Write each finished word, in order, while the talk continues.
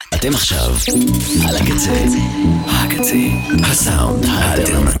אתם עכשיו על הקצה, הקצה, הסאונד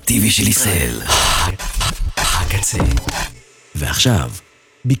האלטרנטיבי של ישראל. הקצה. ועכשיו,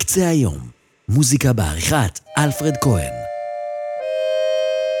 בקצה היום, מוזיקה בעריכת אלפרד כהן.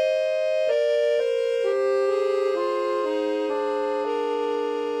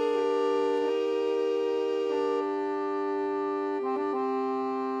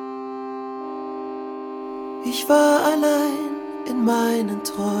 Ich war allein in meinen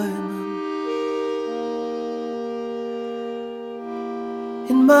Träumen.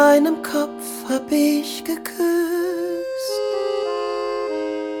 In meinem Kopf hab ich geküsst.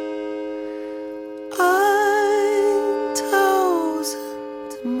 1000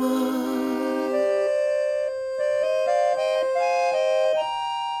 Mal.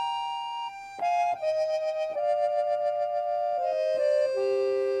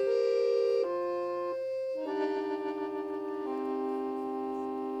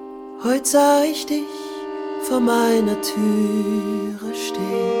 Heut sah ich dich vor meiner Türe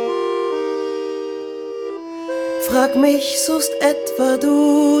stehen. Frag mich, suchst etwa du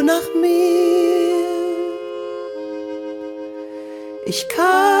nach mir? Ich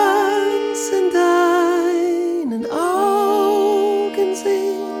kann's in deinen Augen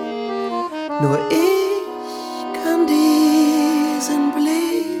sehen, nur ich kann diesen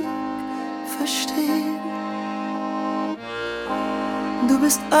Blick verstehen. Du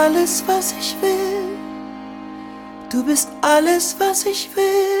bist alles, was ich will. Du bist alles, was ich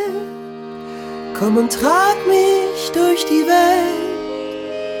will. Komm und trag mich durch die Welt.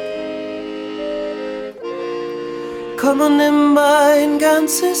 Komm und nimm mein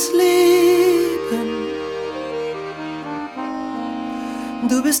ganzes Leben.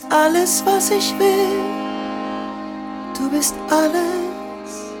 Du bist alles, was ich will. Du bist alles.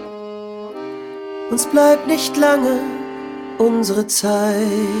 Uns bleibt nicht lange. Unsere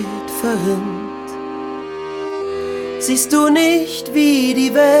Zeit verrinnt. Siehst du nicht, wie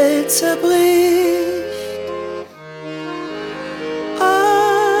die Welt zerbricht?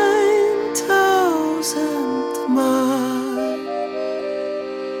 1000 Mal.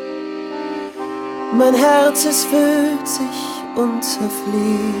 Mein Herz, es füllt sich und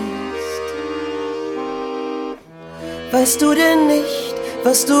zerfließt. Weißt du denn nicht,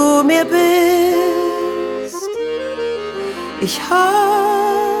 was du mir bist? Ich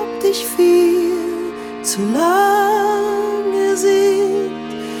hab dich viel zu lang gesehen.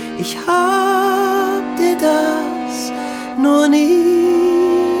 Ich hab dir das nur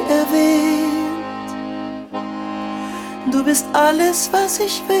nie erwähnt. Du bist alles, was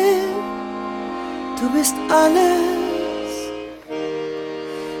ich will. Du bist alles.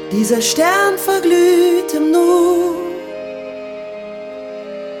 Dieser Stern verglüht im Nu.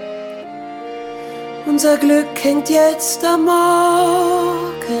 Unser Glück hängt jetzt am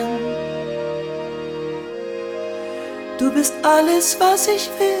Morgen. Du bist alles, was ich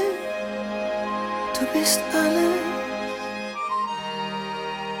will. Du bist alles.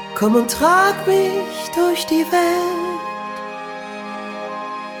 Komm und trag mich durch die Welt.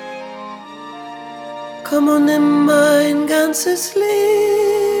 Komm und nimm mein ganzes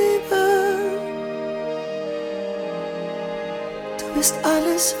Leben. Du bist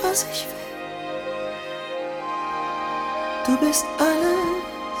alles, was ich will. Du bist alles.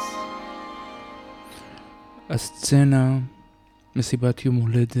 הסצנה, מסיבת יום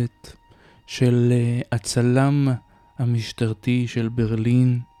הולדת של הצלם המשטרתי של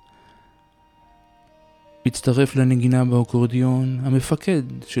ברלין, מצטרף לנגינה באקורדיון המפקד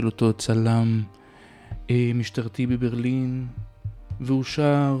של אותו צלם משטרתי בברלין, והוא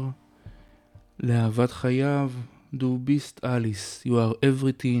שר לאהבת חייו, Du bist alles, you are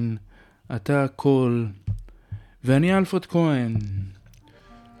everything, אתה הכל. ואני אלפרד כהן,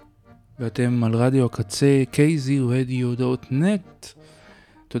 ואתם על רדיו הקצה kzradio.net.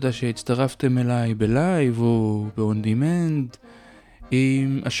 תודה שהצטרפתם אליי בלייב או ב-on demand.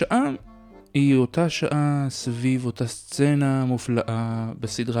 השעה היא אותה שעה סביב אותה סצנה מופלאה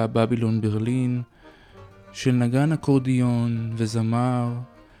בסדרה בבילון ברלין של נגן אקורדיון וזמר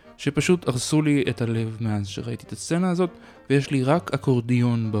שפשוט הרסו לי את הלב מאז שראיתי את הסצנה הזאת, ויש לי רק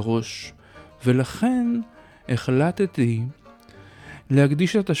אקורדיון בראש, ולכן החלטתי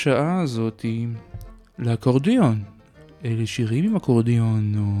להקדיש את השעה הזאת לאקורדיון, לשירים עם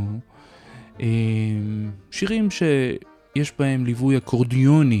אקורדיון או שירים שיש בהם ליווי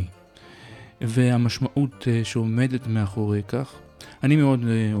אקורדיוני והמשמעות שעומדת מאחורי כך. אני מאוד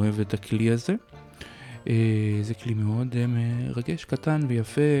אוהב את הכלי הזה, זה כלי מאוד מרגש, קטן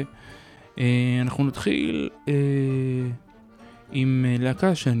ויפה. אנחנו נתחיל עם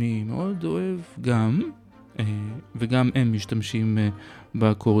להקה שאני מאוד אוהב גם, וגם הם משתמשים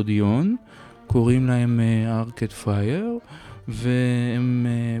באקורדיון, קוראים להם ארקד פייר, והם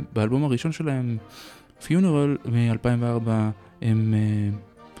באלבום הראשון שלהם, פיונרל מ-2004, הם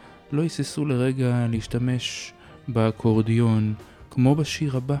לא היססו לרגע להשתמש באקורדיון, כמו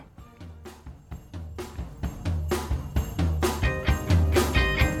בשיר הבא.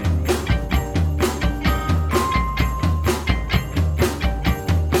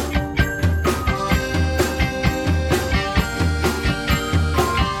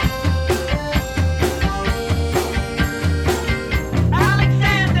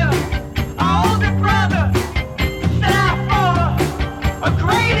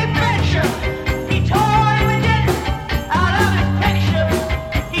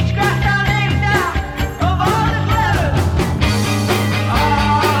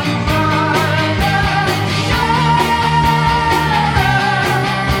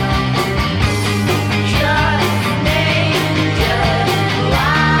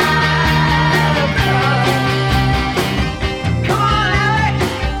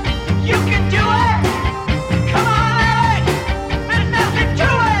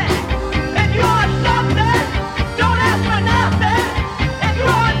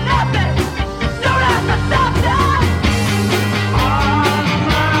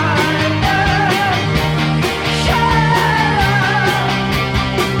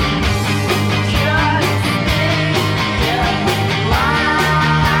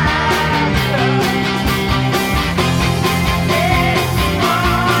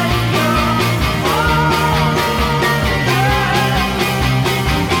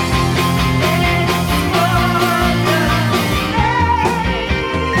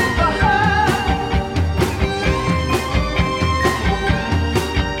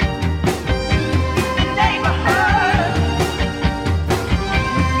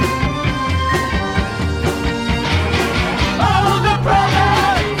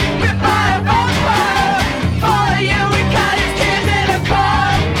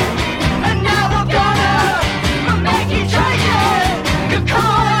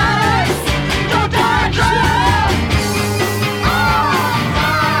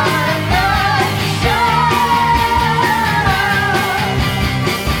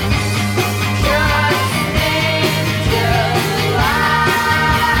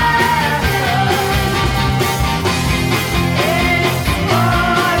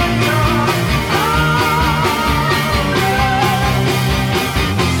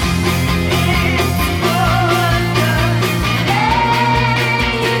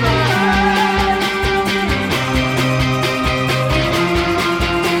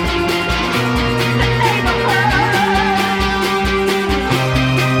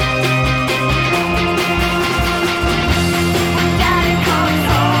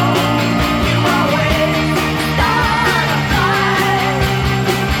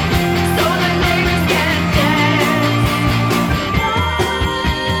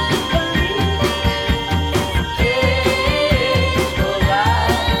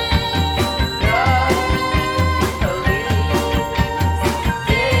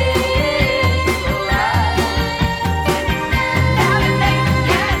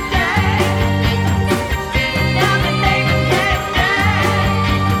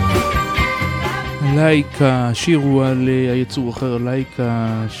 לייקה, השיר הוא על היצור אחר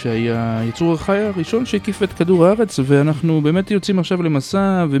לייקה, שהיה היצור החי הראשון שהקיף את כדור הארץ, ואנחנו באמת יוצאים עכשיו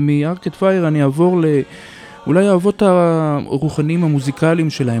למסע, ומארקד פייר אני אעבור אולי האבות הרוחניים המוזיקליים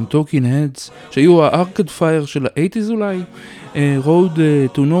שלהם, טוקינג הדס, שהיו הארקד פייר של ה-80s אולי, Road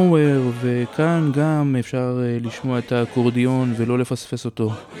to Nowhere, וכאן גם אפשר לשמוע את האקורדיון ולא לפספס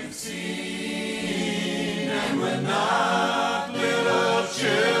אותו.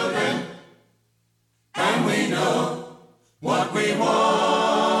 And we know what we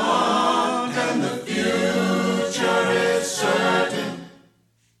want, and the future is certain.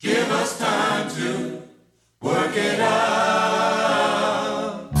 Give us time to work it out.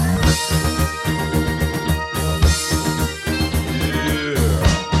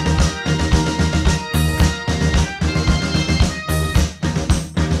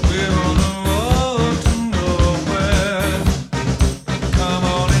 Yeah.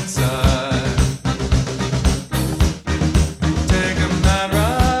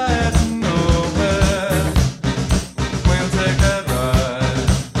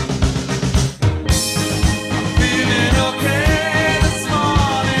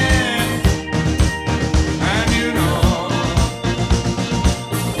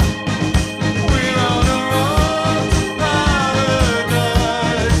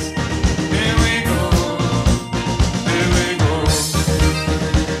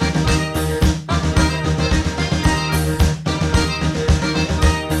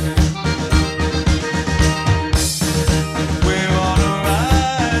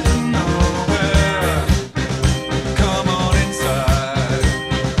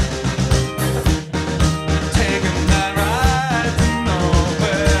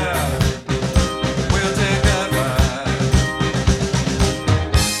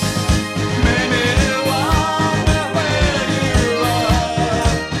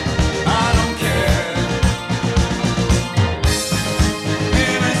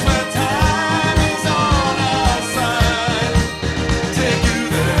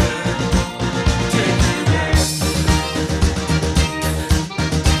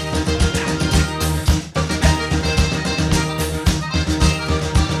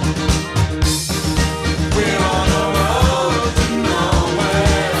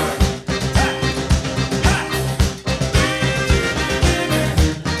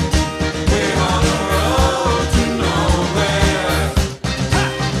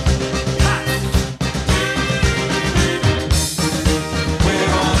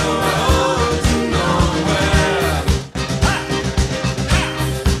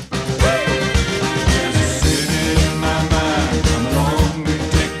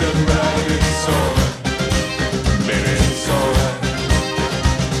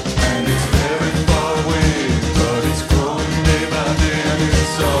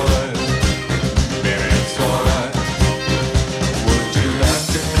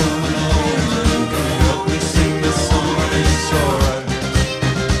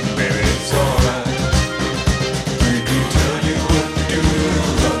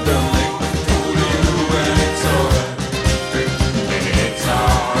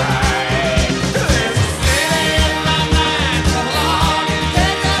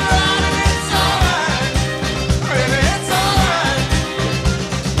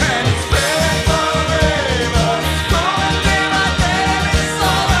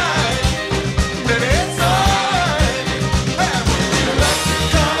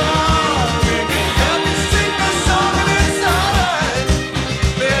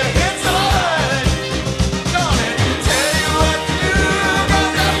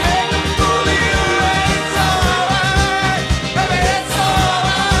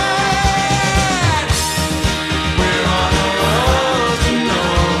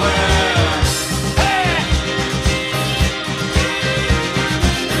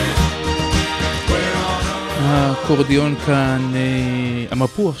 האקורדיון כאן,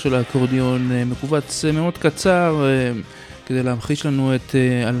 המפוח של האקורדיון מקובץ מאוד קצר כדי להמחיש לנו את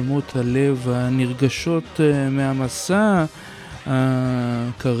אלמות הלב הנרגשות מהמסע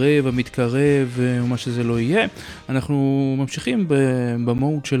הקרב, המתקרב ומה שזה לא יהיה. אנחנו ממשיכים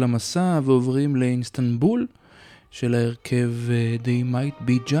במוד של המסע ועוברים לאינסטנבול של ההרכב They Might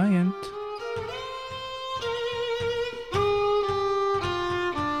Be Giant.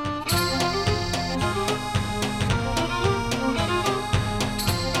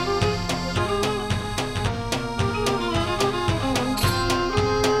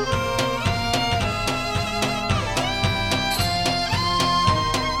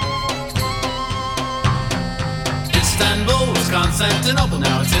 Constantinople,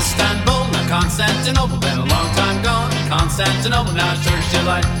 now it's Istanbul, not Constantinople, been a long time gone. Constantinople, now it's Turkish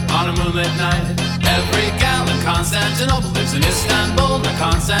delight on a moonlit night. Every gal in Constantinople lives in Istanbul, not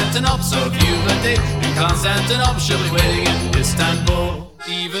Constantinople. So if you've a date in Constantinople, she'll be waiting in Istanbul.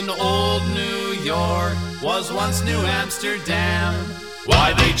 Even old New York was once New Amsterdam.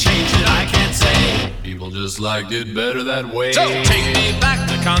 Why they changed it, I can't say. People just liked it better that way. So take me back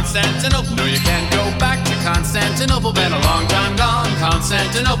to Constantinople. No, you can't go back to Constantinople. Been a long time gone.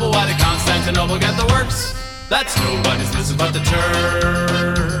 Constantinople, why did Constantinople get the works? That's nobody's business but the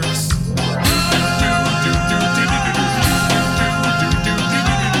Turks.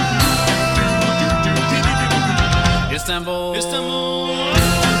 Istanbul, Istanbul.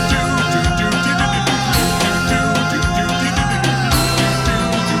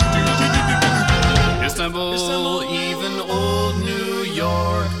 Istanbul, even old New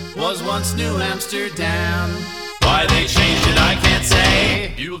York was once New Amsterdam. Why they changed it, I can't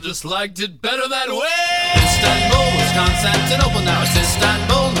say. People just liked it better that way. Istanbul was Constantinople, now it's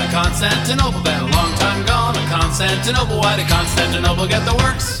Istanbul, not Constantinople. Been a long time gone. Constantinople, why did Constantinople get the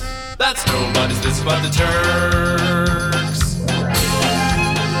works? That's nobody's business but the Turks.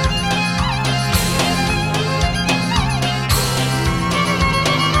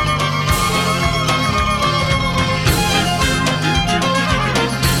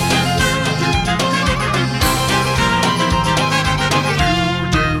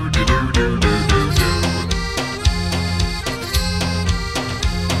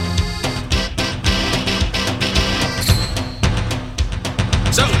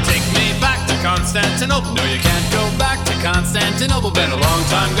 Constantinople, no, you can't go back to Constantinople. Been a long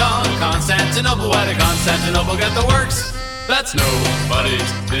time gone. Constantinople, why did Constantinople get the works? That's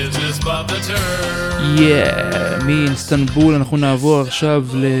nobody's business but the Turks. מאינסטנבול אנחנו נעבור עכשיו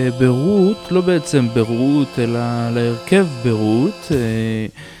לביירות, לא בעצם ביירות אלא להרכב ביירות,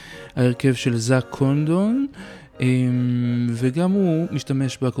 ההרכב של זאק קונדון, וגם הוא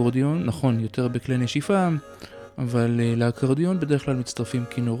משתמש באקורדיון, נכון, יותר בכלי נשיפה, אבל לאקורדיון בדרך כלל מצטרפים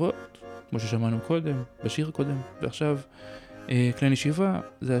כינורות, כמו ששמענו קודם, בשיר הקודם, ועכשיו כלי נשיבה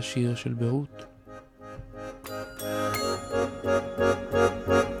זה השיר של ביירות.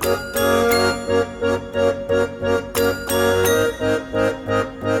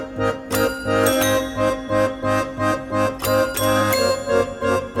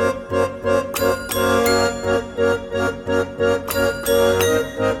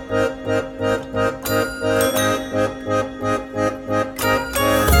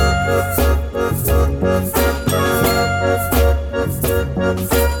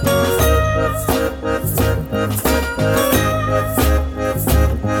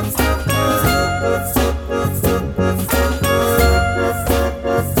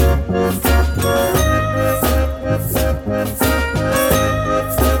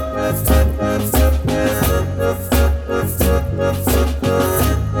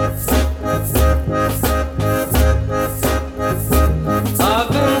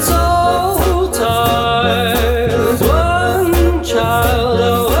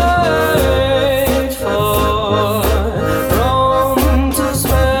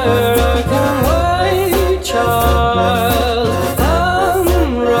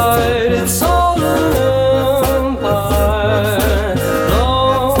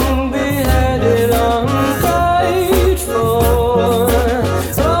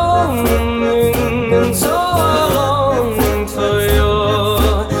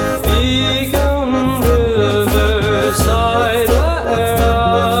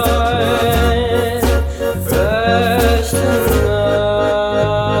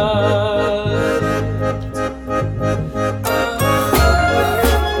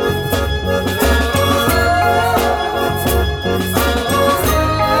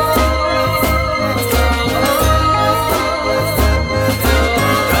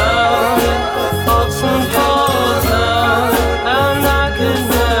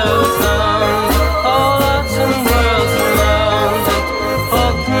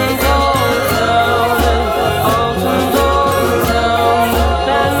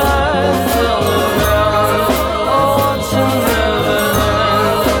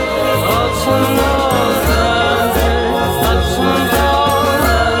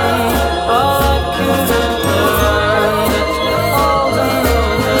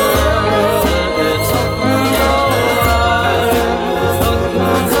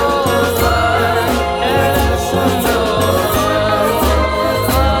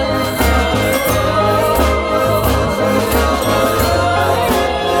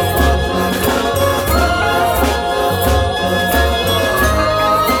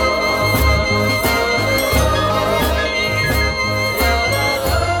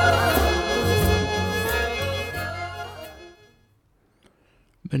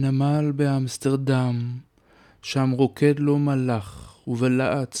 באמסטרדם, שם רוקד לו מלאך,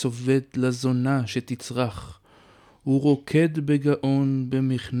 ובלעת צובד לזונה שתצרח. הוא רוקד בגאון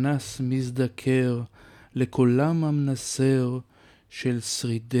במכנס מזדקר, לקולם המנסר של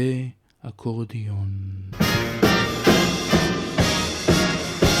שרידי אקורדיון.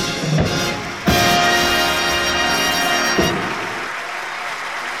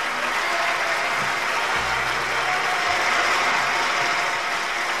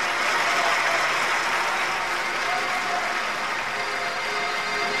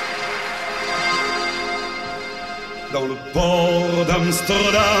 Dans le port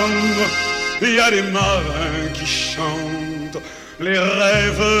d'Amsterdam, il y a des marins qui chantent les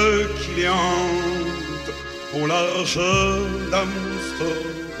rêves qui les hantent au large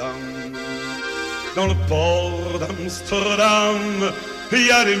d'Amsterdam. Dans le port d'Amsterdam, il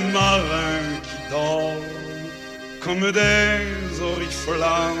y a des marins qui dorment comme des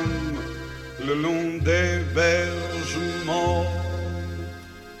oriflammes le long des berges mortes.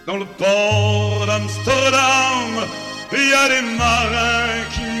 Dans le port d'Amsterdam, il y a des marins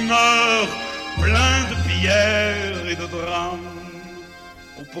qui meurent pleins de pierres et de drames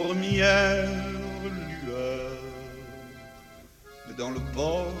aux premières lueurs. Mais dans le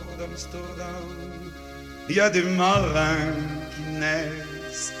port d'Amsterdam, il y a des marins qui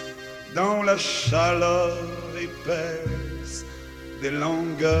naissent dans la chaleur épaisse des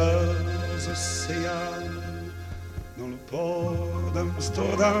longueurs océanes. Dans le port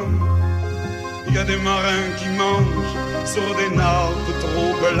d'Amsterdam, il y a des marins qui mangent sur des nappes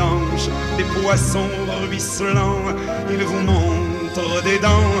trop blanches des poissons ruisselants. Ils vous montrent des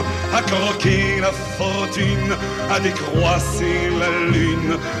dents à croquer la fortune, à décroisser la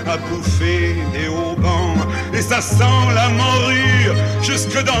lune, à bouffer des haubans. Et ça sent la morue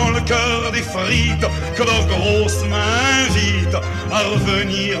jusque dans le cœur des frites que leurs grosses mains invitent à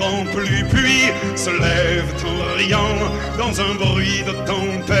revenir en pluie. Puis se lèvent en riant dans un bruit de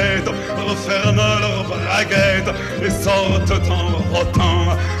tempête, referment leurs braguettes et sortent en rotant.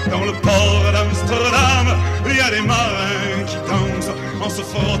 Dans le port d'Amsterdam, il y a des marins qui dansent en se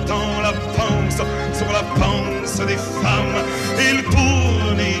frottant la panse sur la panse des femmes. Ils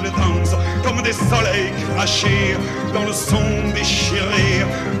tournent et ils dansent comme des soleils crachés dans le son déchiré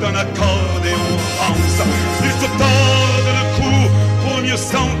d'un accordéon rance. Ils se tordent le cou pour mieux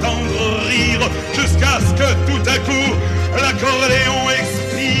s'entendre rire, jusqu'à ce que tout à coup l'accordéon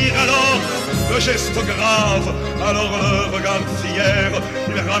expire. Alors le geste grave, alors le regard fier,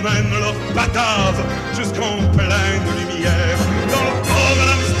 ils ramènent leur batave jusqu'en pleine lumière. Dans le port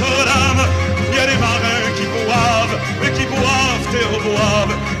d'Amsterdam, il y a des marins qui boivent et qui boivent et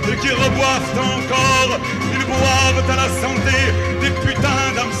reboivent et qui reboivent encore. Ils boivent à la santé des putains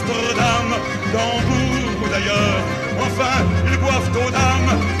d'Amsterdam, d'Hambourg ou d'ailleurs. Enfin, ils boivent aux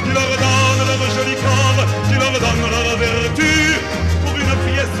dames qui leur donnent leur joli corps, qui leur donnent leur vertu pour une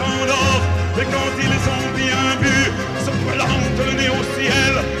pièce en or. Et quand ils ont bien bu, se plantent le nez au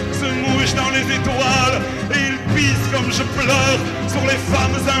ciel, se mouchent dans les étoiles, et ils pissent comme je pleure sur les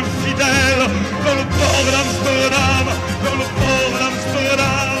femmes infidèles. Dans le port d'Amsterdam, dans le port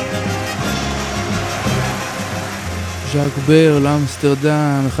d'Amsterdam. ז'אק בר,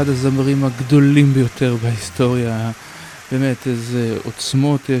 לאמסטרדם, אחד הזמרים הגדולים ביותר בהיסטוריה. באמת, איזה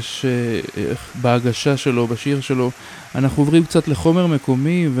עוצמות יש בהגשה שלו, בשיר שלו. אנחנו עוברים קצת לחומר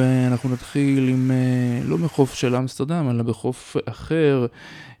מקומי, ואנחנו נתחיל עם, לא מחוף של אמסטרדם, אלא בחוף אחר.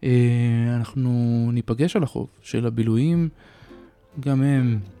 אנחנו ניפגש על החוף של הבילויים, גם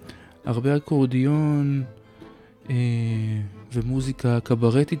הם הרבה אקורדיון ומוזיקה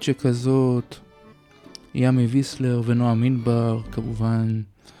קברטית שכזאת. ימי ויסלר ונועה מינבר, כמובן.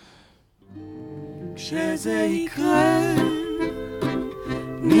 כשזה יקרה,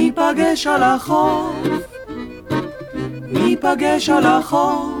 ניפגש על החוף, ניפגש על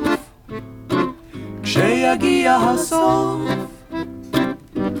החוף, כשיגיע הסוף,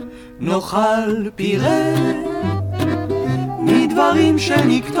 נאכל פירה מדברים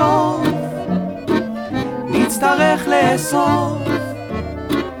שנכתוב, נצטרך לאסוף,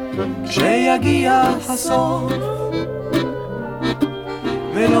 כשיגיע הסוף,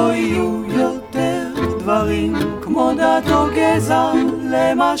 ולא יהיו יותר דברים כמו דת או גזע.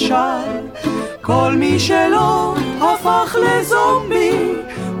 למשל, כל מי שלא הפך לזומבי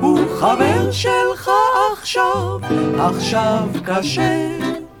הוא חבר שלך עכשיו, עכשיו קשה,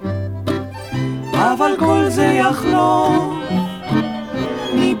 אבל כל זה יחלוף.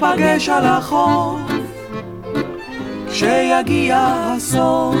 ניפגש על החוף כשיגיע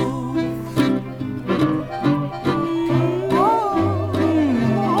הסוף.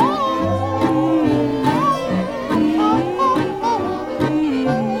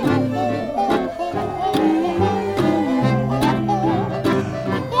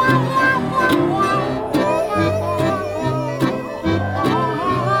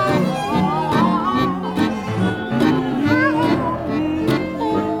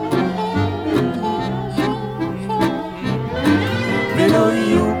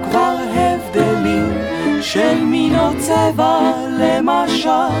 היו כבר הבדלים של מין או צבע למשל,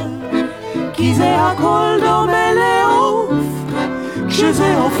 כי זה הכל דומה לעוף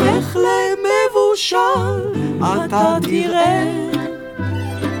כשזה הופך למבושל. אתה תראה,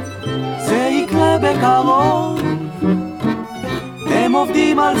 זה יקרה בקרוב, הם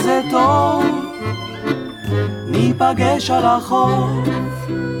עובדים על זה טוב, ניפגש על החוף.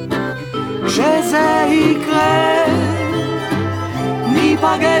 כשזה יקרה,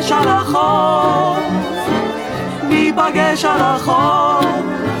 ניפגש על החוף, ניפגש על החוף.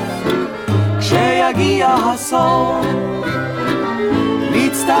 כשיגיע הסוף,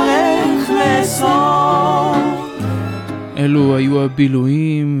 נצטרך לסוף. אלו היו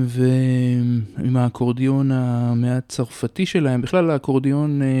הבילויים, ועם האקורדיון המעט צרפתי שלהם. בכלל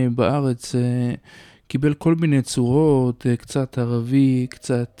האקורדיון בארץ קיבל כל מיני צורות, קצת ערבי,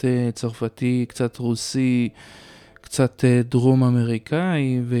 קצת צרפתי, קצת רוסי, קצת דרום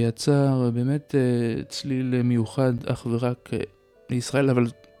אמריקאי, ויצר באמת צליל מיוחד אך ורק לישראל, אבל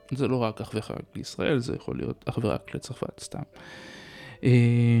זה לא רק אך ורק לישראל, זה יכול להיות אך ורק לצרפת,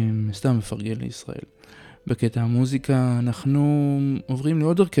 סתם מפרגן לישראל. בקטע המוזיקה אנחנו עוברים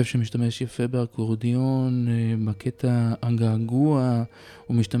לעוד הרכב שמשתמש יפה באקורדיון, בקטע הגעגוע,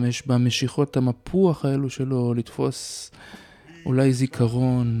 הוא משתמש במשיכות המפוח האלו שלו לתפוס אולי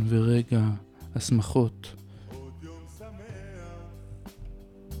זיכרון ורגע, הסמכות.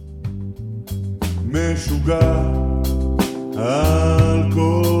 משוגע על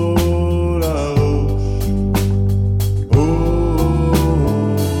כל הראש,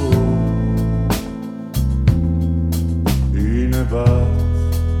 הנה בת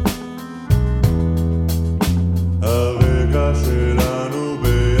הרגע שלנו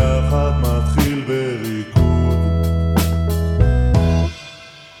ביחד מתחיל בריקוד,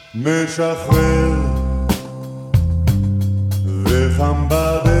 משחרר וחם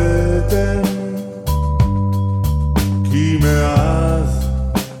בבטן, כי מאז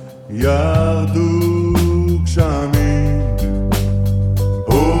ירדו גשמים,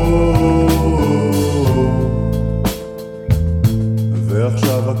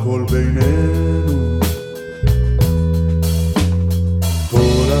 ועכשיו הכל בינינו,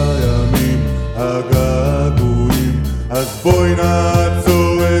 כל הימים הגעגועים. אז בואי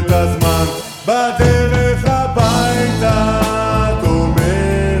נעצור את הזמן בדרך הביתה, את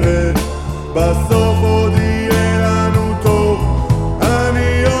אומרת בסוף עוד יהיה לנו טוב,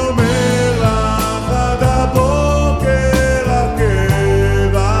 אני אומר לך עד הבוקר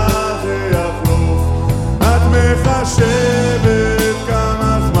הקבע זה יחלוף, את מחשבת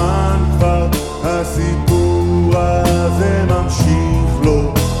כמה זמן כבר הסיפור הזה ממשיך,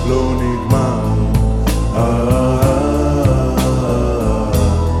 לא נגמר.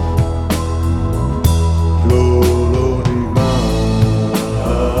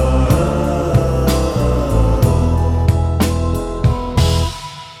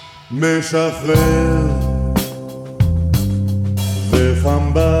 משחרר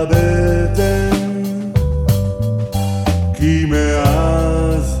וחם בבטן, כי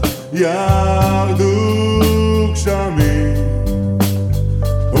מאז ירדו גשמים,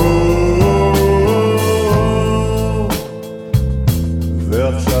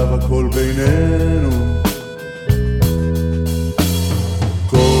 ועכשיו הכל בינינו,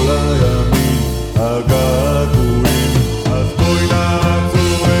 כל הימים הגעגועים. אז בואי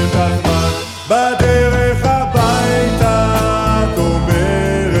נעצור את הזמן בדרך הביתה, את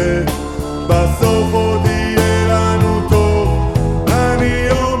אומרת בסוף עוד יהיה לנו טוב, אני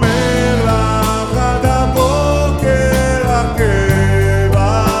אומר לך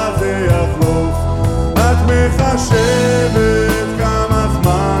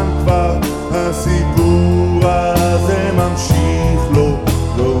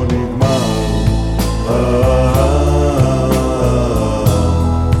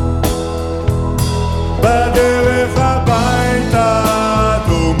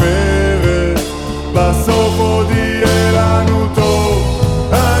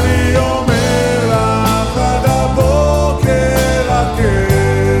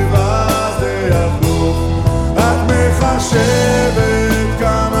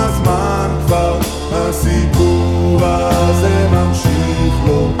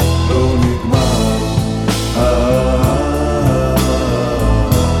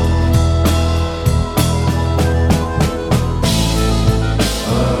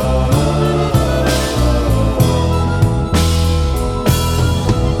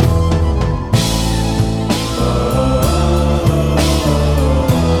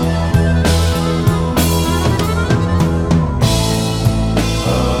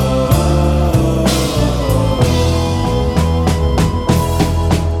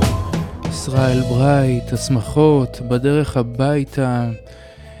אלפרד, השמחות, בדרך הביתה.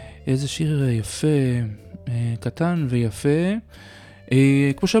 איזה שיר יפה, קטן ויפה.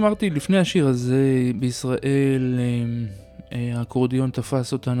 כמו שאמרתי לפני השיר הזה, בישראל האקורדיון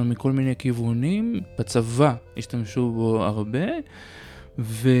תפס אותנו מכל מיני כיוונים. בצבא השתמשו בו הרבה,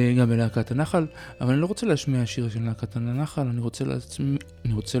 וגם בלהקת הנחל. אבל אני לא רוצה להשמיע שיר של להקת הנחל, אני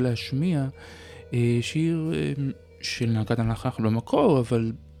רוצה להשמיע שיר של להקת הנחל במקור,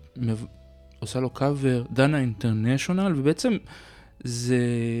 אבל עושה לו קאבר דנה אינטרנשיונל, ובעצם זה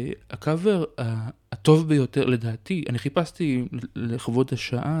הקאבר הטוב ביותר לדעתי. אני חיפשתי לכבוד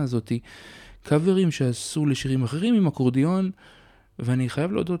השעה הזאת קאברים שעשו לשירים אחרים עם אקורדיון, ואני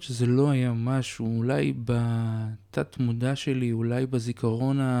חייב להודות שזה לא היה משהו, אולי בתת מודע שלי, אולי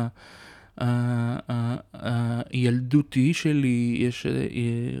בזיכרון הילדותי שלי, יש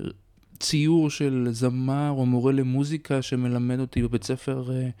ציור של זמר או מורה למוזיקה שמלמד אותי בבית ספר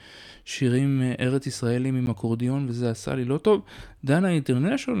שירים ארץ ישראלים עם אקורדיון, וזה עשה לי לא טוב. דנה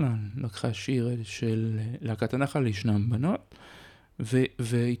אינטרנשיונל לקחה שיר של להקת הנחל, ישנם בנות,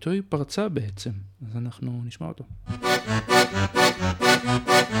 ואיתו היא פרצה בעצם, אז אנחנו נשמע אותו.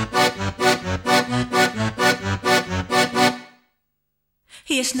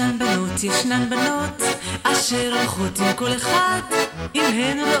 ישנן בנות אשר הולכות עם כל אחד, אם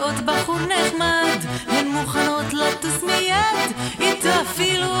הן רואות בחור נחמד הן מוכנות לטוס מיד איתו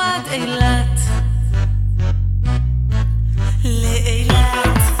אפילו עד אילת.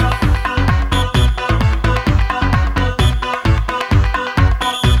 לאילת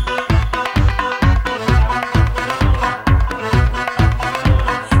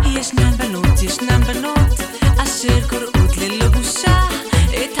ישנן בנות אשר קוראות ללא בושה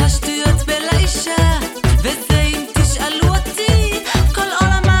את השטויות בלישה, וזה אם תשאלו אותי כל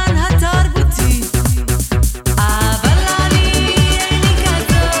עולמן התרבותי. אבל אני איני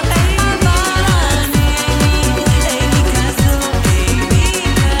כזו, אבל אני איני כזו,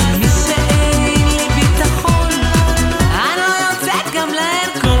 מי שאין לי ביטחון אני לא יוצאת גם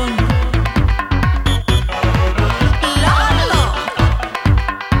להרקון.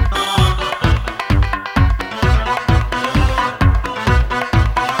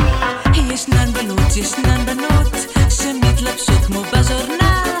 ישנן בנות שמתלבשות כמו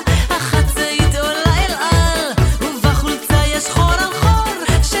בז'ורנל, החצאית עולה אל על ובחולצה יש חור על חור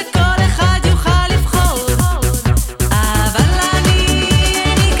שכל אחד יוכל לבחור. אבל אני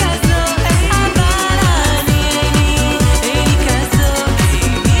איני כזו, אבל אני איני כזו,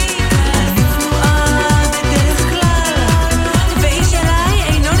 אני צנועה בדרך כלל ואיש עליי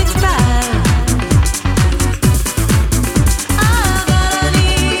אינו נטפל. אבל אני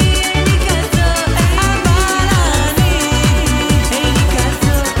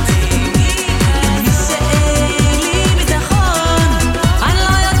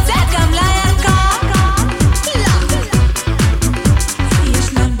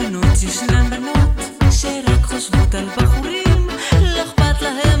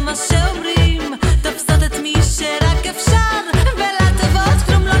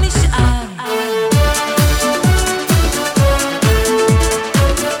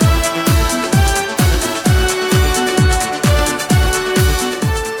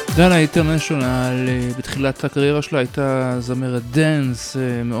דנה אינטרנשיונל בתחילת הקריירה שלה הייתה זמרת דנס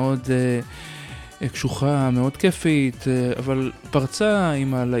מאוד קשוחה, מאוד כיפית, אבל פרצה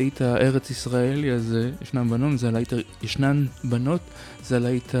עם הלהיט הארץ ישראלי הזה, ישנן בנות, זה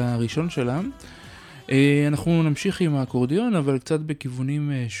הלהיט הראשון שלה. אנחנו נמשיך עם האקורדיון, אבל קצת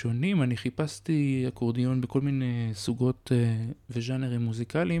בכיוונים שונים. אני חיפשתי אקורדיון בכל מיני סוגות וז'אנרים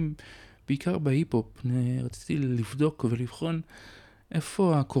מוזיקליים, בעיקר בהיפ-הופ. רציתי לבדוק ולבחון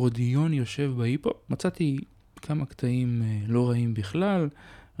איפה האקורדיון יושב בהיפ-הופ. מצאתי כמה קטעים לא רעים בכלל.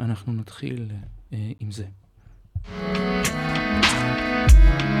 אנחנו נתחיל עם זה.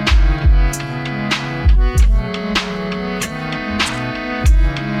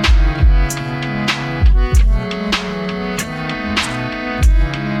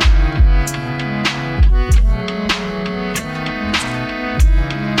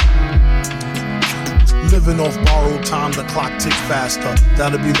 Living off borrowed time, the clock tick faster.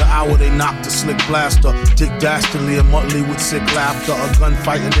 That'll be the hour they knock the slick blaster. Dick Dastardly and Muttley with sick laughter. A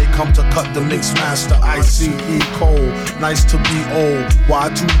gunfight and they come to cut the mix master. ICE Cole, nice to be old.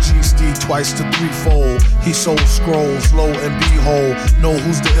 Y2G Steve twice to threefold. He sold scrolls, low and behold. Know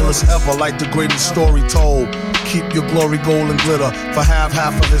who's the illest ever, like the greatest story told. Keep your glory gold and glitter. For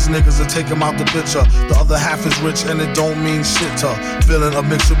half of his niggas to take him out the picture. The other half is rich and it don't mean shit to. Villain a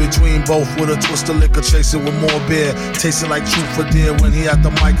mixture between both with a twist of liquor chasing with little more beer. Tasting like truth for dear. When he at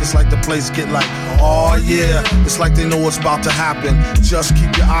the mic, it's like the place get like, oh yeah. It's like they know what's about to happen. Just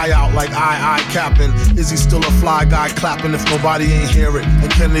keep your eye out like I capping. Is he still a fly guy clapping if nobody ain't hear it?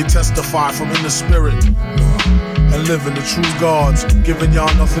 And can they testify from in the spirit? And living the true gods, giving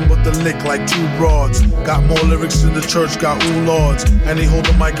y'all nothing but the lick like two broads. Got more lyrics than the church got ooh lords, and they hold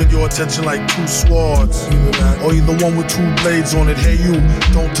the mic in your attention like two swords. Either that, or either one with two blades on it. Hey you,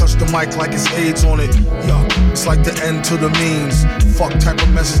 don't touch the mic like it's AIDS on it. Yuck, it's like the end to the means. Fuck type of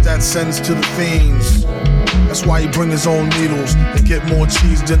message that sends to the fiends. That's why he bring his own needles and get more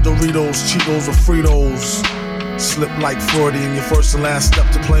cheese than Doritos, Cheetos, or Fritos. Slip like Freudian, your first and last step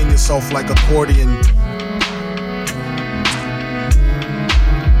to playing yourself like accordion.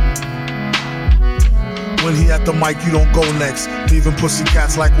 When he at the mic, you don't go next. Leaving pussy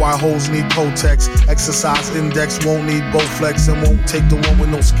cats like why hoes need Protex. Exercise index won't need Bowflex and won't take the one with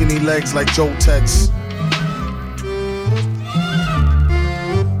no skinny legs like Joe Tex.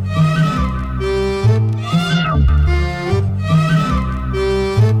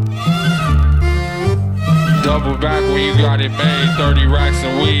 Double back when you got it made. 30 racks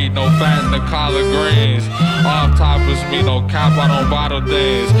of weed, no fat in the collard greens. Off top is me, no cap, I don't bottle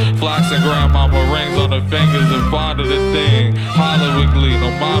things. Flax and grandmama rings on the fingers and fond of the thing. Hollywood Glee,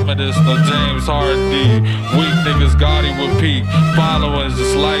 no mama this, no James Harden. Weak niggas gaudy with Pete, followers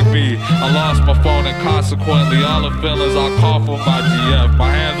just like me. I lost my phone and consequently all the feelings I call for my GF.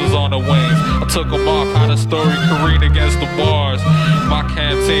 My hands was on the wings, I took them off, had a story careen against the bars. My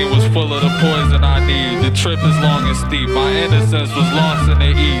canteen was full of the poison I need. The trip is long and steep, my innocence was lost in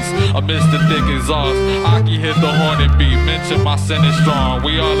the east. Amidst the thick exhaust, Aki hit the hornet beat. Mention my sin is strong,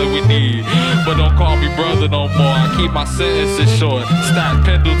 we all that we need. But don't call me brother no more, I keep my sentences short. Stack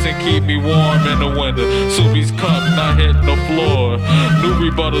Pendleton keep me warm in the winter. Subi's cup not hitting the floor. New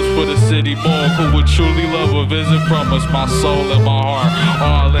rebuttals for the city more. Who would truly love a visit from us? My soul and my heart,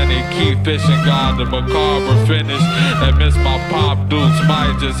 all in it. Keep fishing, God, the macabre finish. And miss my pop dukes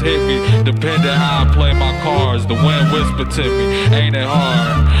might just hit me. Depending how I play my cards, the wind whisper to me, ain't it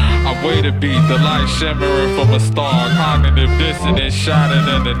hard? I wait a beat, the light shimmering from a star. Cognitive dissonance shattered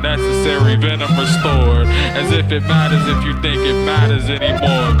and the necessary venom restored. As if it matters if you think it matters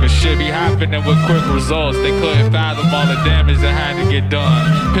anymore. Cause shit be happening with quick results. They couldn't fathom all the damage that had to get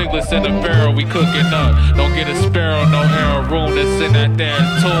done. Piglets in the barrel, we cooking up. Don't get a sparrow, no arrow. Room that's in that there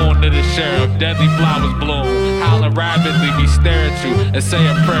tune to the sheriff. Deadly flowers bloom, howling rapidly. We stare at you and say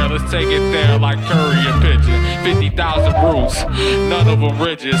a prayer. Let's take it there like curry and pigeon. 50,000 roots, none of them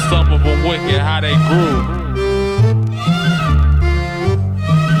rigid. Some of them wicked, how they grew.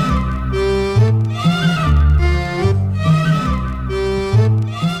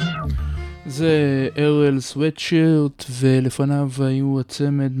 זה ארל סווטשירט, ולפניו היו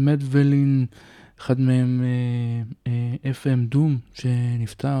הצמד מדוולין, אחד מהם FM דום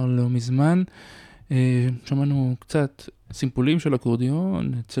שנפטר לא מזמן. שמענו קצת סימפולים של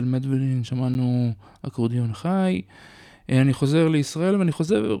אקורדיון, אצל מדוולין שמענו אקורדיון חי. אני חוזר לישראל ואני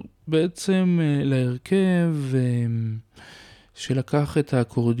חוזר בעצם להרכב שלקח את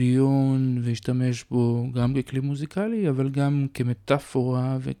האקורדיון והשתמש בו גם ככלי מוזיקלי, אבל גם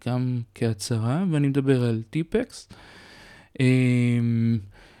כמטאפורה וגם כהצהרה, ואני מדבר על טיפקס.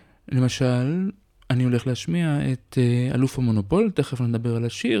 למשל, אני הולך להשמיע את אלוף המונופול, תכף נדבר על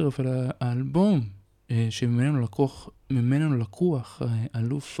השיר, אבל האלבום שממנו לקוח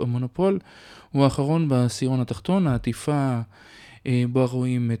אלוף המונופול, הוא האחרון בעשירון התחתון, העטיפה בו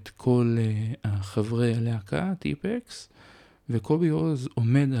רואים את כל חברי הלהקה, טיפקס, וקובי עוז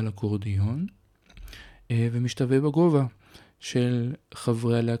עומד על אקורדיון ומשתווה בגובה של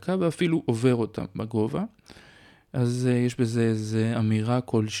חברי הלהקה, ואפילו עובר אותם בגובה. אז יש בזה איזו אמירה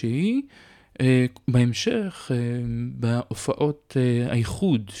כלשהי. בהמשך, בהופעות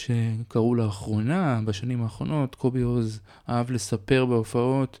האיחוד שקראו לאחרונה, בשנים האחרונות, קובי עוז אהב לספר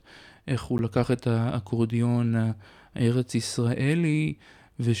בהופעות איך הוא לקח את האקורדיון הארץ ישראלי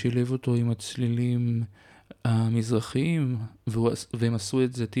ושילב אותו עם הצלילים המזרחיים, והם עשו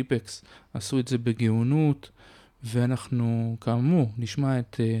את זה, טיפקס עשו את זה בגאונות, ואנחנו כאמור נשמע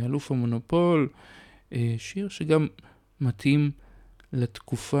את אלוף המונופול, שיר שגם מתאים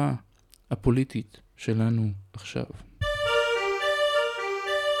לתקופה הפוליטית שלנו עכשיו.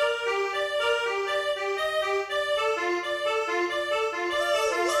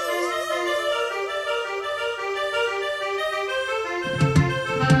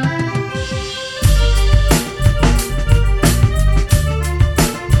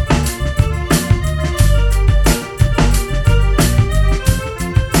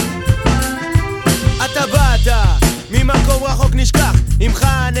 ממקום רחוק נשכח, אמך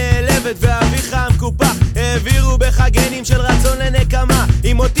הנעלבת ואביך המקופח, ריתמים של רצון לנקמה,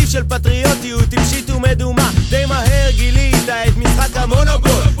 עם מוטיב של פטריוטיות טיפשית ומדומה. די מהר גילית את משחק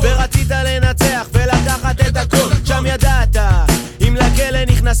המונופול, ורצית לנצח ולקחת את הכל. שם ידעת, אם לכלא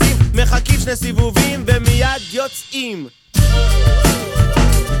נכנסים, מחכים שני סיבובים ומיד יוצאים.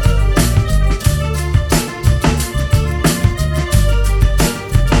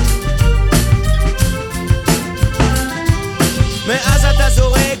 מאז אתה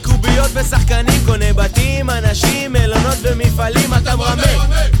זורק קוביות ושחקנים, קונה בתים, אנשים, מלונות ומפעלים, אתה מרמה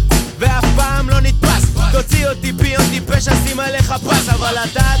ואף פעם לא נתפס. תוציא אותי פיון טיפש, אשים עליך פס, אבל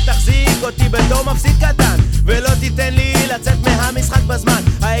אתה תחזיק אותי בתור מפסיד קטן, ולא תיתן לי לצאת מהמשחק בזמן.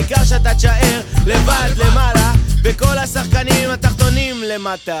 העיקר שאתה תשאר לבד למעלה, וכל השחקנים התחתונים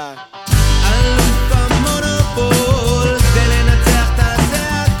למטה. אלוף המונופול, כדי לנצח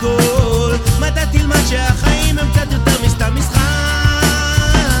תעשה הכל. מתי תלמד שהחיים הם קצת יותר מסתם משחק.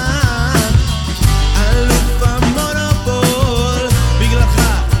 אלוף המונופול, בגללך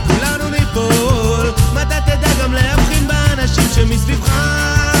כולנו ניפול. מתי תדע גם להבחין באנשים שמסביבך.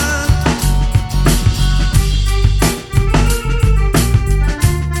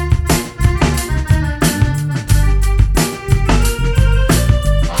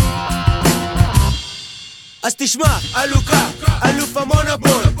 אז תשמע, אלוקה, אלוף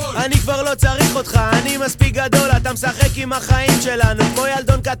המונופול, אני כבר לא צריך אותך, אני מספיק גדול, אתה משחק עם החיים שלנו כמו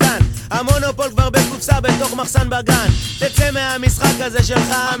ילדון קטן. המונופול כבר בקופסה בתוך מחסן בגן. תצא מהמשחק הזה שלך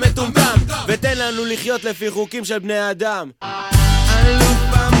המטומטם, ותן לנו לחיות לפי חוקים של בני אדם. אלוף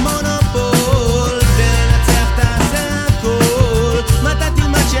המונופול, ולנצח תעשה הכל. מתי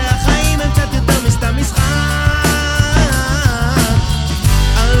תלמד שהחיים הם קצת יותר מסתם משחק.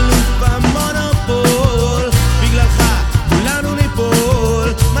 אלוף המונופול, בגללך כולנו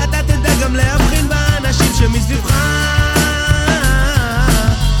ניפול. מתי תדע גם להבחין באנשים שמסביבך.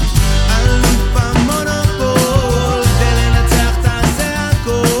 אלוף המונופול, ולנצח תעשה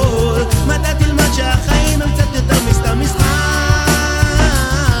הכל. מתי תלמד שהחיים הם קצת יותר מסתם משחק.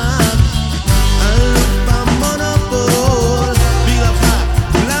 אלוף המונופול, בגללך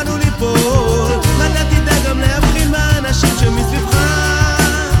כולנו ניפול. מתי תדע גם להבחין באנשים שמסביבך.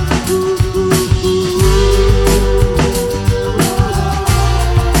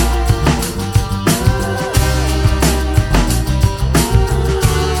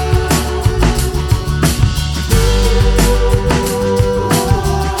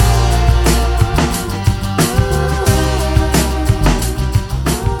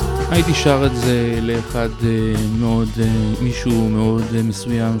 הייתי שר את זה לאחד מאוד, מישהו מאוד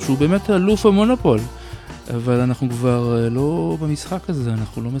מסוים, שהוא באמת אלוף המונופול, אבל אנחנו כבר לא במשחק הזה,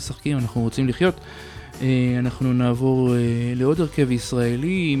 אנחנו לא משחקים, אנחנו רוצים לחיות. אנחנו נעבור לעוד הרכב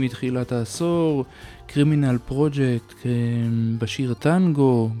ישראלי מתחילת העשור, קרימינל פרוג'קט, בשיר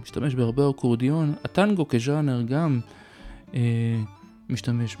טנגו, משתמש בהרבה אקורדיון, הטנגו כז'אנר גם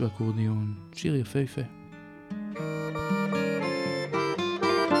משתמש באקורדיון, שיר יפה יפה.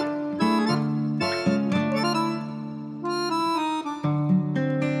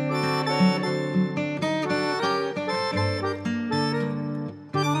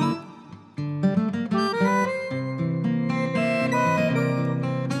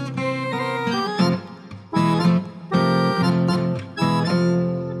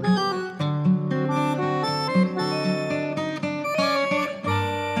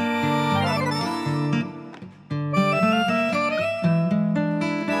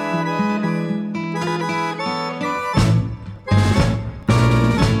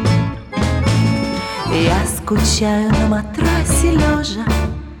 Скучаю на матрасе лежа,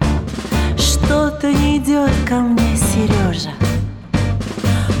 что-то не идет ко мне Сережа.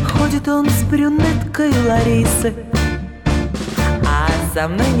 Ходит он с брюнеткой Ларисой, а со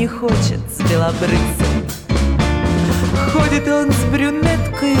мной не хочет с белобрысой. Ходит он с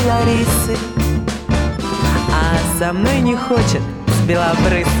брюнеткой Ларисой, а со мной не хочет с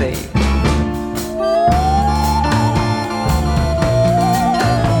белобрысой.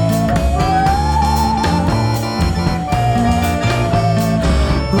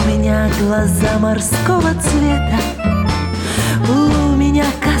 Глаза морского цвета, у меня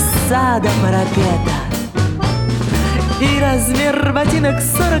коса до парапета, и размер ботинок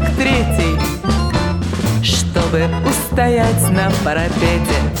 43, чтобы устоять на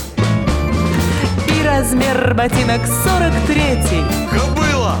парапете. И размер ботинок 43,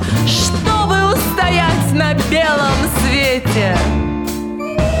 кобыла, чтобы устоять на белом свете.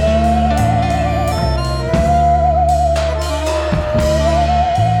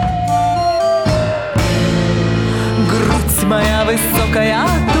 Моя высокая,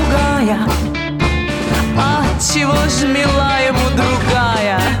 тугая, отчего ж мила ему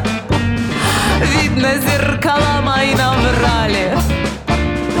другая? Видно, зеркала мои на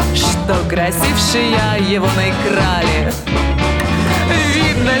красившая его наиграли.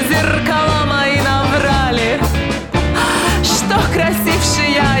 Видно, зеркала мои наврали, что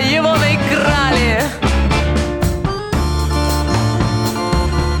красившая его наиграли.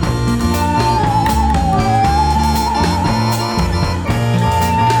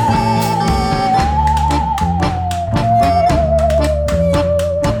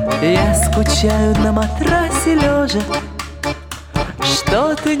 Я скучаю на матрасе лежа,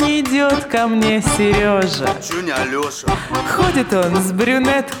 что-то не идет ко мне Сережа. Чё не Алёша? Ходит он с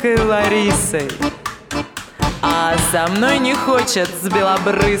брюнеткой Ларисой, а со мной не хочет с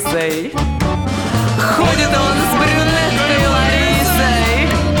белобрысой. Ходит он с брюнеткой Ларисой,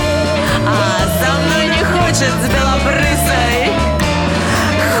 а со мной не хочет с белобрысой.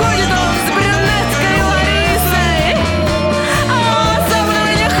 Ходит он с брюнеткой Ларисой, а со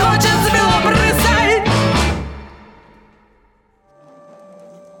мной не хочет с белобрысой.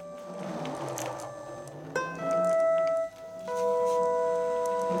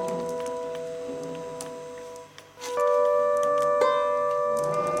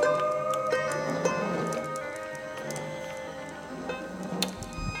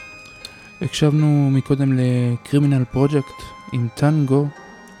 הקשבנו מקודם לקרימינל פרוג'קט עם טנגו,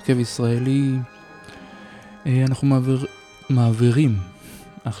 הרכב ישראלי. אנחנו מעבירים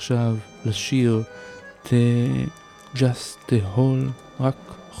עכשיו לשיר Just the Hole, רק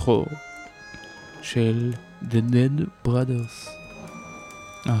חור, של The Dead Brothers,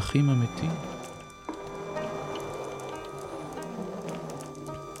 האחים המתים.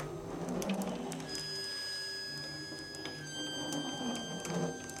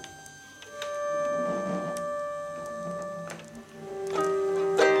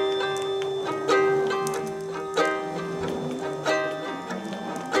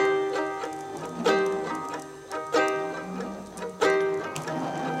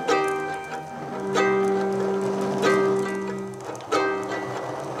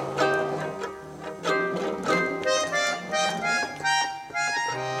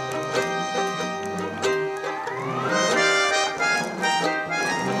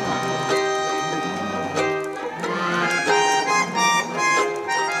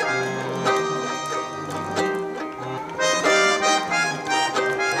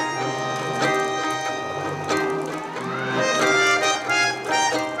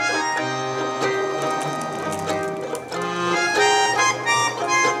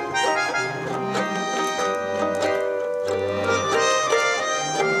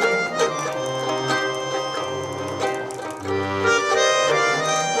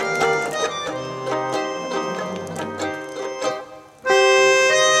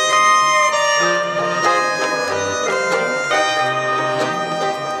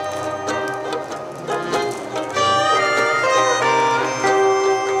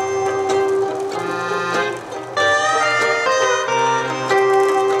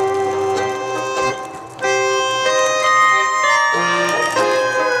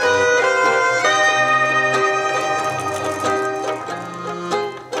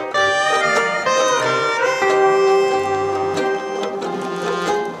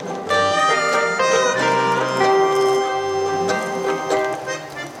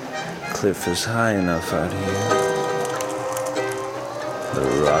 Cliff is high enough out here. The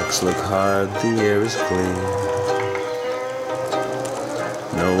rocks look hard, the air is clear.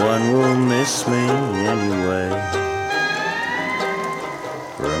 No one will miss me anyway.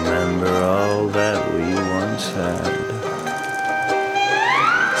 Remember all that we once had.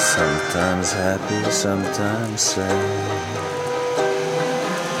 Sometimes happy, sometimes sad.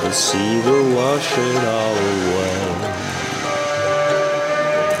 The sea will wash it all away.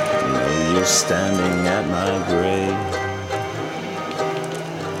 Standing at my grave,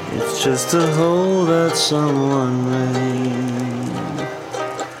 it's just a hole that someone made.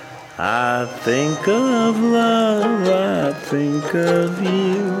 I think of love, I think of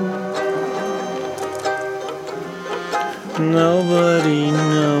you. Nobody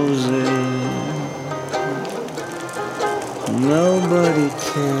knows it, nobody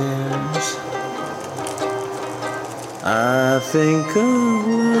cares. I think of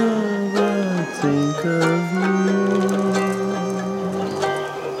love, I think of you.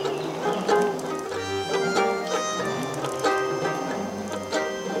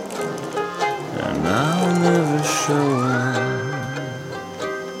 And I'll never show it.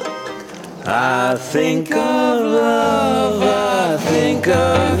 I think of love, I think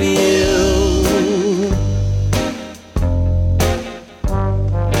of you.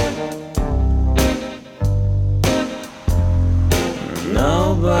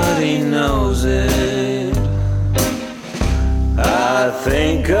 Nobody knows it. I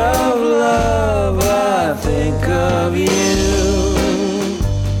think of love.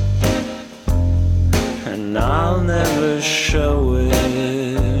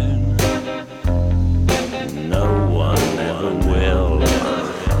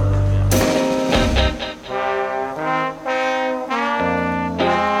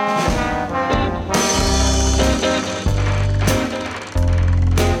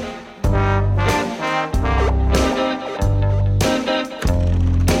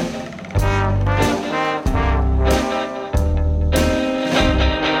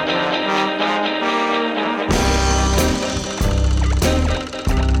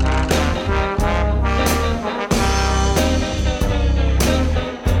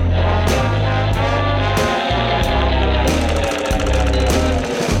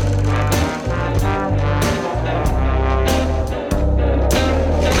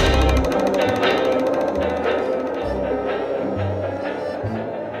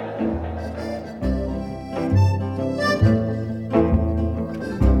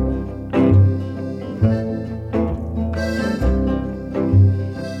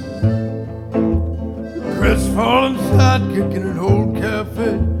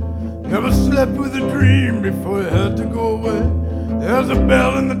 before he had to go away. There's a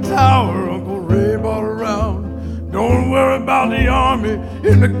bell in the tower Uncle Ray brought around. Don't worry about the army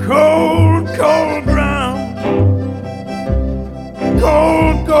in the cold, cold ground.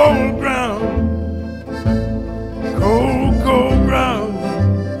 Cold, cold ground. Cold, cold ground.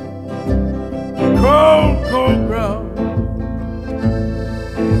 Cold, cold ground.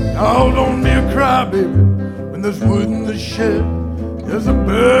 Now don't be a crybaby when there's wood in the shed. There's a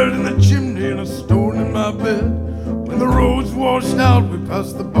bird in the chimney and a stone in my bed. When the road's washed out, we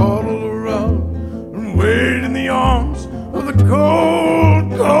pass the bottle around and wade in the arms of the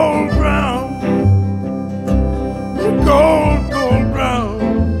cold, cold ground. The cold, cold ground.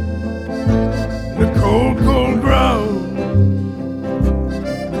 The cold, cold ground.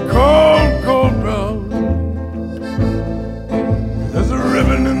 The cold, cold ground. There's a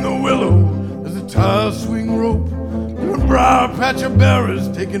ribbon in the willow, there's a tire swing rope, and a briar patch of berries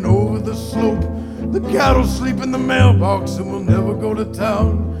taking over the slope. The cattle sleep in the mailbox and we'll never go to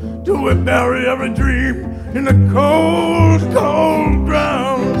town till we bury every dream in the cold, cold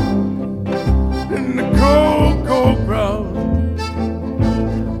ground. In the cold, cold ground.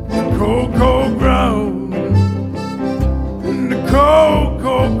 The cold, cold ground. In the cold,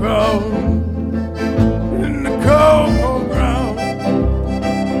 cold ground. In the cold, cold ground.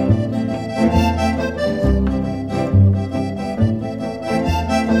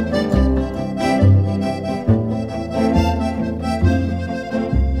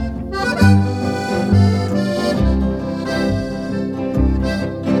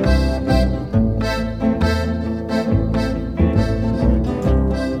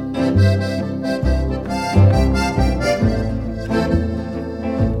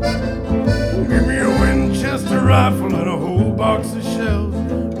 Rifle and a whole box of shells.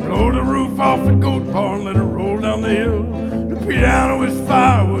 Blow the roof off the goat barn, let it roll down the hill. The piano is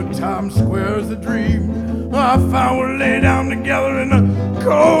firewood, Times Square is a dream. I found we'll lay down together in the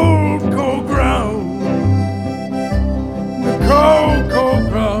cold, cold ground. The cold, cold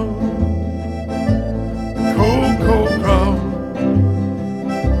ground. The cold, cold ground.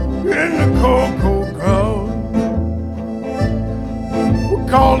 In the cold, cold ground. We'll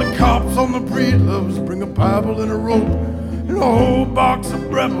call the cops on the breedloves, bring a Bible and a rope, and a whole box of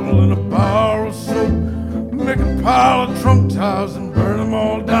Breville and a bar of soap. Make a pile of trunk tires and burn them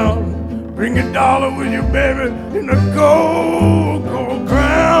all down. Bring $1 with you, baby, in the cold, cold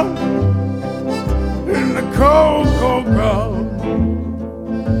ground. In the cold, cold ground.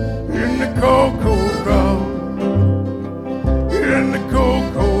 In the cold, cold ground. In the cold,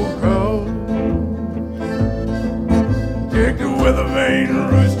 cold ground. Take the weather vane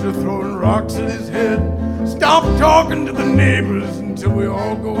rooster throwing rocks at his head. Stop talking to the neighbors until we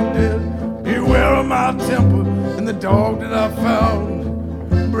all go dead. Beware of my temper and the dog that I found.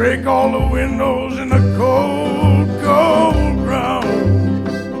 Break all the windows in the cold, cold ground.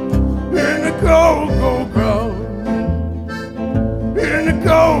 In the cold, cold ground. In the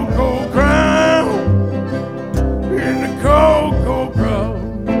cold, cold ground. In the cold, cold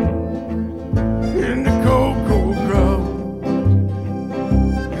ground. In the cold, cold ground.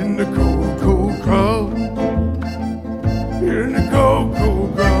 In the cold, cold ground. In the cold, cold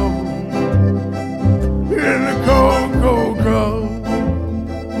ground. In the cold, cold ground.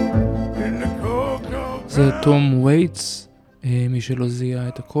 In the cold, cold ground. זה תום וייטס, מי שלא זיהה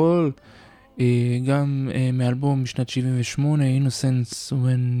את הכל, גם מאלבום משנת 78, Innocence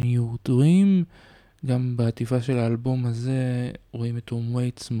When You Dream. גם בעטיפה של האלבום הזה רואים את תום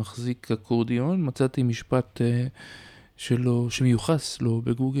וייטס מחזיק אקורדיון. מצאתי משפט שלו, שמיוחס לו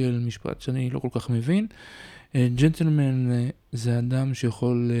בגוגל, משפט שאני לא כל כך מבין. ג'נטלמן זה אדם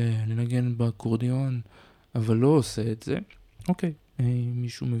שיכול לנגן באקורדיון, אבל לא עושה את זה. אוקיי,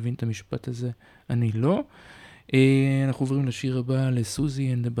 מישהו מבין את המשפט הזה? אני לא. אנחנו עוברים לשיר הבא,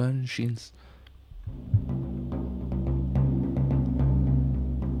 לסוזי and the Banshees.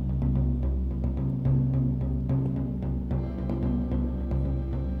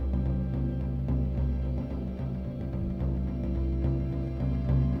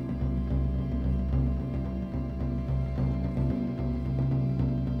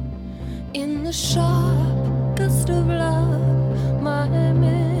 In the sharp gust of love, my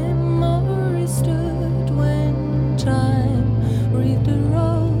memory stood when time wreathed a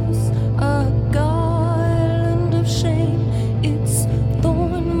rose, a garland of shame. Its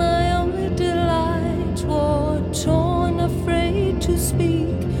thorn, my only delight, war torn, afraid to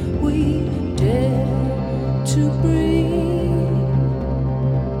speak. We dare to breathe.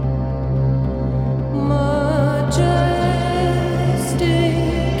 Majestic.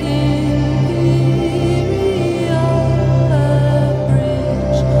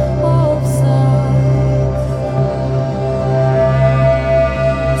 Of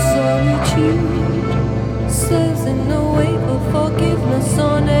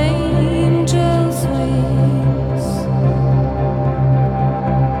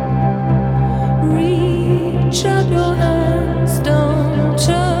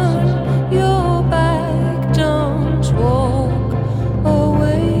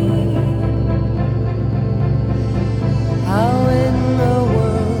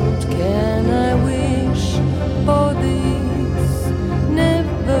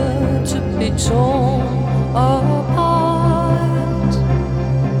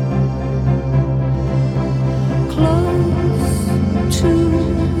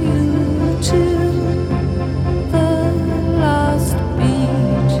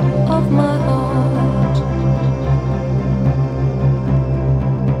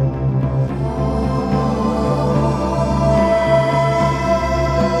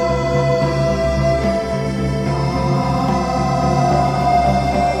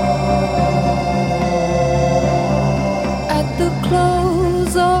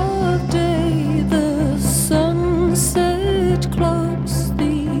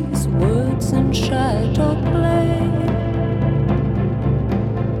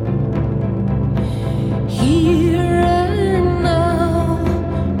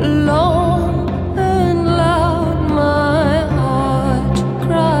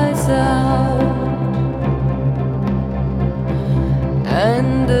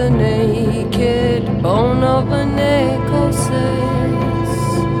and the naked bone of a necklace.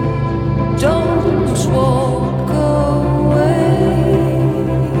 Don't walk away.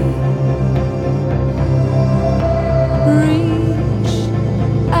 Reach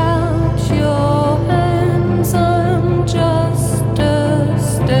out your hands, I'm just a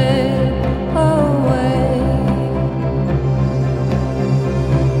step away.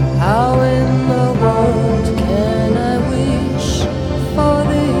 How in the world can I wish for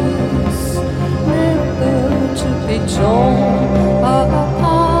this never to be torn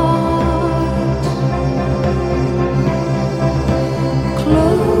apart?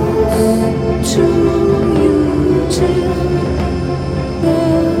 Close to you till the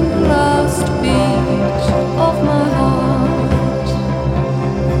last beat of my heart.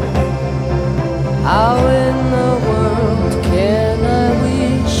 How in the world can I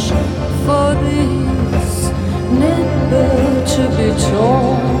wish for this never to be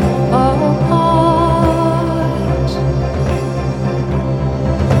torn apart?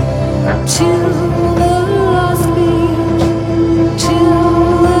 Till the last beat, till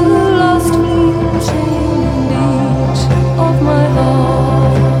the last fleeting beat of my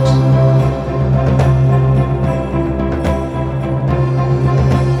heart.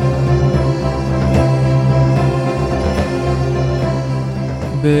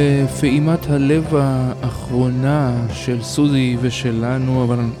 בפעימת הלב האחרונה של סוזי ושלנו,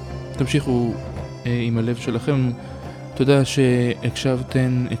 אבל תמשיכו עם הלב שלכם. תודה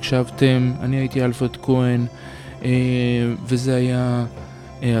שהקשבתם. אני הייתי אלפרד כהן, וזה היה,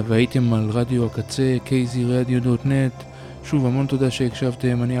 והייתם על רדיו הקצה, kzradio.net. שוב, המון תודה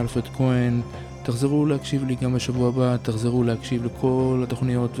שהקשבתם. אני אלפרד כהן. תחזרו להקשיב לי גם בשבוע הבא, תחזרו להקשיב לכל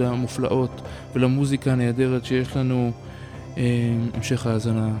התוכניות והמופלאות ולמוזיקה הנהדרת שיש לנו. המשך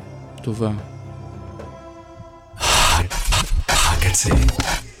האזנה טובה. הקצה.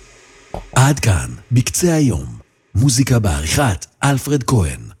 עד כאן, בקצה היום. מוזיקה בעריכת אלפרד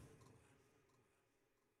כהן.